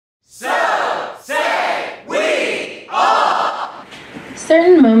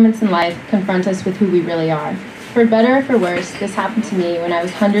Certain moments in life confront us with who we really are. For better or for worse, this happened to me when I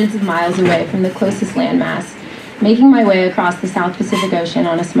was hundreds of miles away from the closest landmass, making my way across the South Pacific Ocean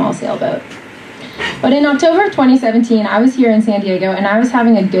on a small sailboat. But in October of 2017, I was here in San Diego and I was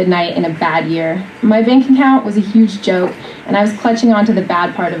having a good night in a bad year. My bank account was a huge joke and I was clutching onto the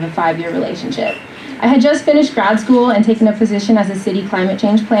bad part of a 5-year relationship. I had just finished grad school and taken a position as a city climate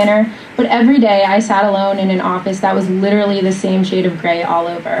change planner, but every day I sat alone in an office that was literally the same shade of gray all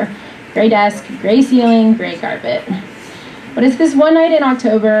over. Gray desk, gray ceiling, gray carpet. But it's this one night in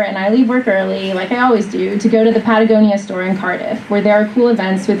October and I leave work early, like I always do, to go to the Patagonia store in Cardiff, where there are cool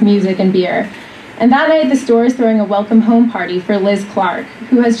events with music and beer. And that night the store is throwing a welcome home party for Liz Clark,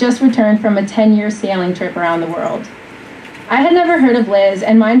 who has just returned from a 10-year sailing trip around the world. I had never heard of Liz,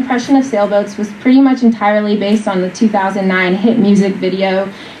 and my impression of sailboats was pretty much entirely based on the 2009 hit music video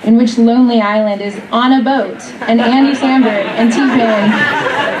in which Lonely Island is on a boat, and Andy Samberg and T-Pain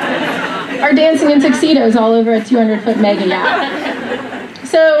are dancing in tuxedos all over a 200-foot mega yacht.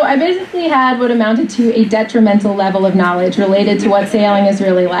 So I basically had what amounted to a detrimental level of knowledge related to what sailing is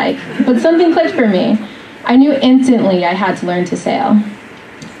really like, but something clicked for me. I knew instantly I had to learn to sail.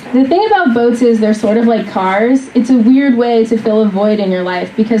 The thing about boats is they're sort of like cars. It's a weird way to fill a void in your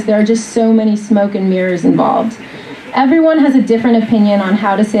life because there are just so many smoke and mirrors involved. Everyone has a different opinion on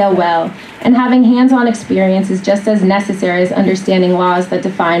how to sail well, and having hands-on experience is just as necessary as understanding laws that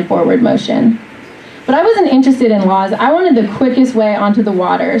define forward motion. But I wasn't interested in laws. I wanted the quickest way onto the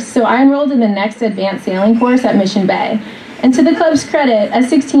water, so I enrolled in the next advanced sailing course at Mission Bay. And to the club's credit, a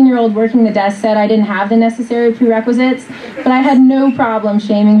 16-year-old working the desk said I didn't have the necessary prerequisites, but I had no problem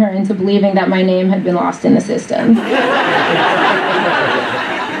shaming her into believing that my name had been lost in the system.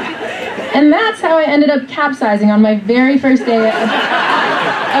 And that's how I ended up capsizing on my very first day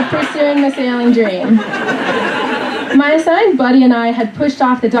of pursuing the sailing dream. My assigned buddy and I had pushed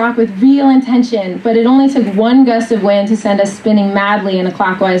off the dock with real intention, but it only took one gust of wind to send us spinning madly in a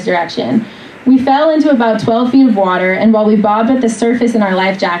clockwise direction. We fell into about 12 feet of water, and while we bobbed at the surface in our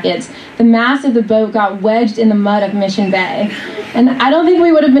life jackets, the mast of the boat got wedged in the mud of Mission Bay. And I don't think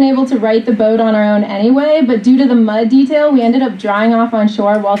we would have been able to right the boat on our own anyway, but due to the mud detail, we ended up drying off on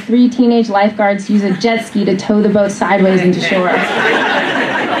shore while 3 teenage lifeguards used a jet ski to tow the boat sideways into shore.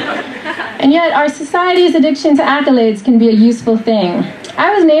 And yet, our society's addiction to accolades can be a useful thing.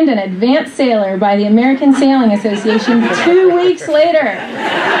 I was named an advanced sailor by the American Sailing Association 2 weeks later.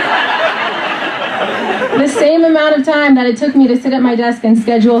 The same amount of time that it took me to sit at my desk and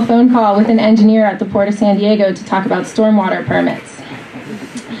schedule a phone call with an engineer at the Port of San Diego to talk about stormwater permits.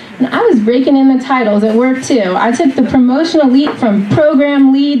 And I was raking in the titles at work too. I took the promotional leap from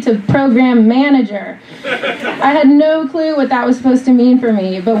program lead to program manager. I had no clue what that was supposed to mean for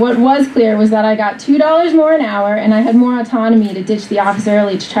me, but what was clear was that I got $2 more an hour and I had more autonomy to ditch the office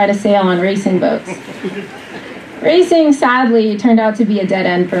early to try to sail on racing boats. Racing, sadly, turned out to be a dead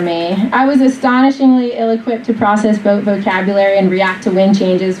end for me. I was astonishingly ill-equipped to process boat vocabulary and react to wind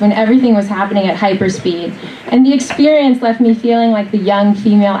changes when everything was happening at hyperspeed, and the experience left me feeling like the young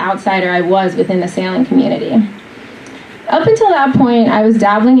female outsider I was within the sailing community. Up until that point, I was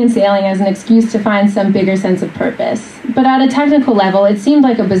dabbling in sailing as an excuse to find some bigger sense of purpose. But at a technical level, it seemed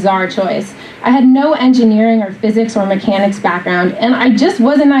like a bizarre choice. I had no engineering or physics or mechanics background, and I just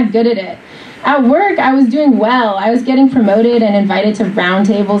wasn't that good at it. At work, I was doing well. I was getting promoted and invited to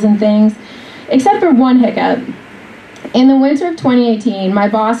roundtables and things, except for one hiccup. In the winter of 2018, my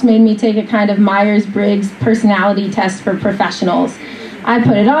boss made me take a kind of Myers-Briggs personality test for professionals. I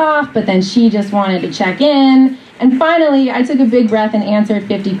put it off, but then she just wanted to check in, and finally, I took a big breath and answered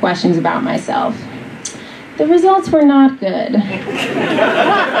 50 questions about myself. The results were not good.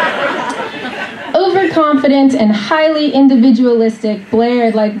 Overconfident and highly individualistic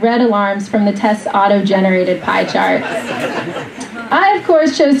blared like red alarms from the test's auto-generated pie chart. I, of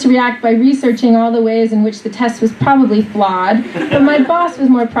course, chose to react by researching all the ways in which the test was probably flawed, but my boss was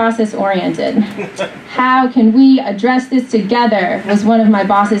more process-oriented. How can we address this together was one of my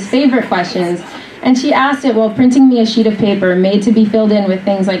boss's favorite questions, and she asked it while printing me a sheet of paper made to be filled in with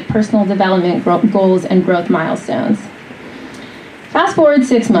things like personal development goals and growth milestones. Fast forward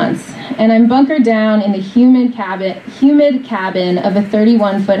 6 months, and I'm bunkered down in the humid cabin of a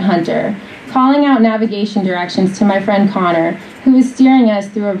 31-foot hunter, calling out navigation directions to my friend Connor, who is steering us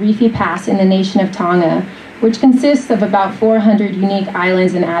through a reefy pass in the nation of Tonga, which consists of about 400 unique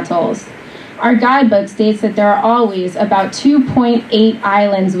islands and atolls. Our guidebook states that there are always about 2.8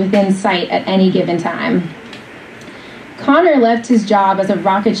 islands within sight at any given time. Connor left his job as a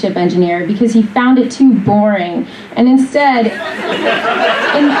rocket ship engineer because he found it too boring, and instead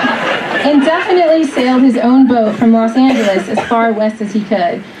indefinitely sailed his own boat from Los Angeles as far west as he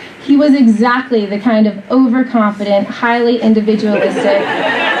could. He was exactly the kind of overconfident, highly individualistic,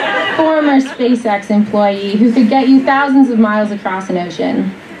 former SpaceX employee who could get you thousands of miles across an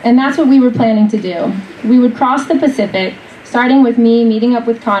ocean. And that's what we were planning to do. We would cross the Pacific, starting with me meeting up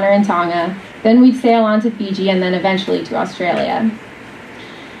with Connor in Tonga, then we'd sail on to Fiji and then eventually to Australia.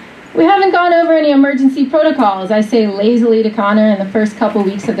 We haven't gone over any emergency protocols, I say lazily to Connor in the first couple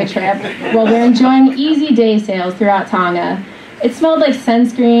weeks of the trip, while we're enjoying easy day sails throughout Tonga. It smelled like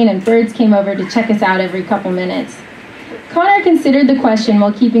sunscreen and birds came over to check us out every couple minutes. Connor considered the question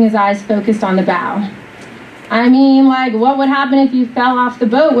while keeping his eyes focused on the bow. I mean, like, what would happen if you fell off the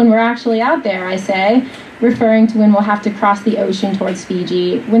boat when we're actually out there, I say, referring to when we'll have to cross the ocean towards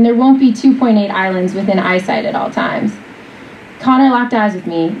Fiji, when there won't be 2.8 islands within eyesight at all times. Connor locked eyes with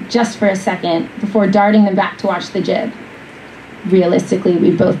me, just for a second, before darting them back to watch the jib. Realistically,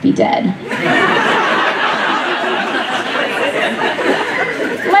 we'd both be dead.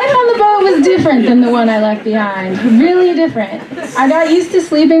 Life on the boat was different than the one I left behind. Really different. I got used to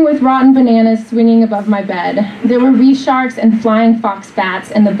sleeping with rotten bananas swinging above my bed. There were reef sharks and flying fox bats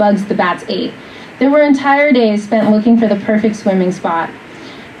and the bugs the bats ate. There were entire days spent looking for the perfect swimming spot.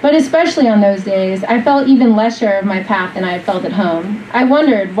 But especially on those days, I felt even less sure of my path than I had felt at home. I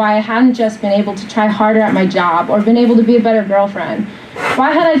wondered why I hadn't just been able to try harder at my job or been able to be a better girlfriend.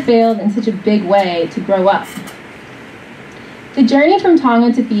 Why had I failed in such a big way to grow up? The journey from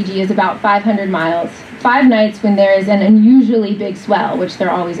Tonga to Fiji is about 500 miles, 5 nights when there is an unusually big swell, which there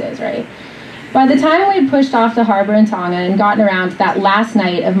always is, right? By the time we had pushed off the harbor in Tonga and gotten around to that last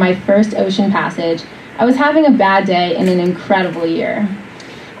night of my first ocean passage, I was having a bad day in an incredible year.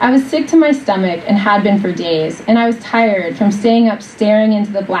 I was sick to my stomach and had been for days, and I was tired from staying up staring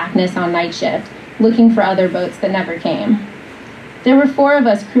into the blackness on night shift, looking for other boats that never came. There were 4 of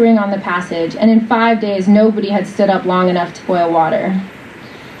us crewing on the passage, and in 5 days nobody had stood up long enough to boil water.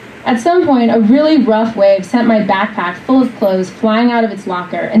 At some point, a really rough wave sent my backpack full of clothes flying out of its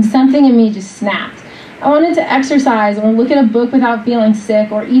locker, and something in me just snapped. I wanted to exercise or look at a book without feeling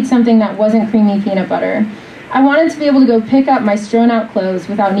sick or eat something that wasn't creamy peanut butter. I wanted to be able to go pick up my strewn out clothes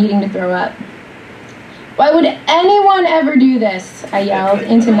without needing to throw up. Why would anyone ever do this? I yelled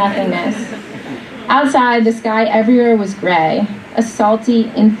into nothingness. Outside, the sky everywhere was gray, a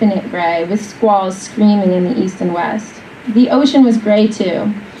salty, infinite gray with squalls screaming in the east and west. The ocean was gray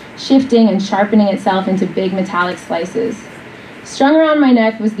too, shifting and sharpening itself into big metallic slices. Strung around my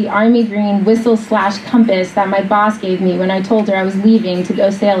neck was the army green whistle/compass that my boss gave me when I told her I was leaving to go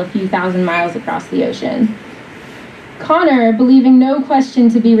sail a few thousand miles across the ocean. Connor, believing no question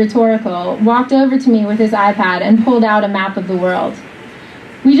to be rhetorical, walked over to me with his iPad and pulled out a map of the world.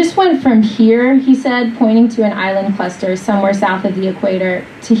 We just went from here, he said, pointing to an island cluster somewhere south of the equator,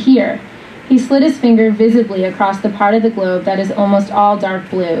 to here. He slid his finger visibly across the part of the globe that is almost all dark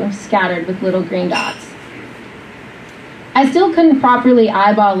blue, scattered with little green dots. I still couldn't properly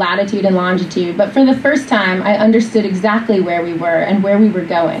eyeball latitude and longitude, but for the first time, I understood exactly where we were and where we were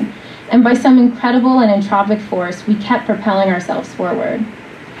going. And by some incredible and entropic force, we kept propelling ourselves forward.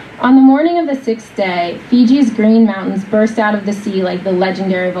 On the morning of the 6th day, Fiji's green mountains burst out of the sea like the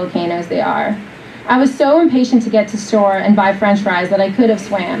legendary volcanoes they are. I was so impatient to get to shore and buy French fries that I could have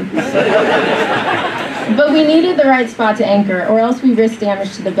swam. But we needed the right spot to anchor, or else we risked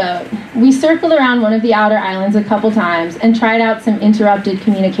damage to the boat. We circled around one of the outer islands a couple times and tried out some interrupted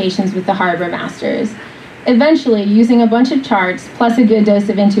communications with the harbor masters. Eventually, using a bunch of charts, plus a good dose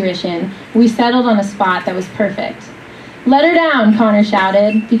of intuition, we settled on a spot that was perfect. "Let her down," Connor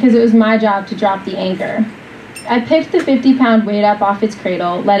shouted, because it was my job to drop the anchor. I picked the 50-pound weight up off its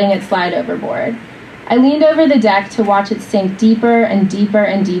cradle, letting it slide overboard. I leaned over the deck to watch it sink deeper and deeper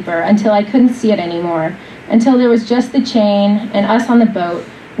and deeper until I couldn't see it anymore, until there was just the chain and us on the boat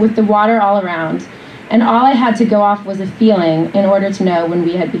with the water all around, and all I had to go off was a feeling in order to know when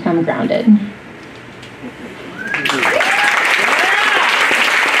we had become grounded.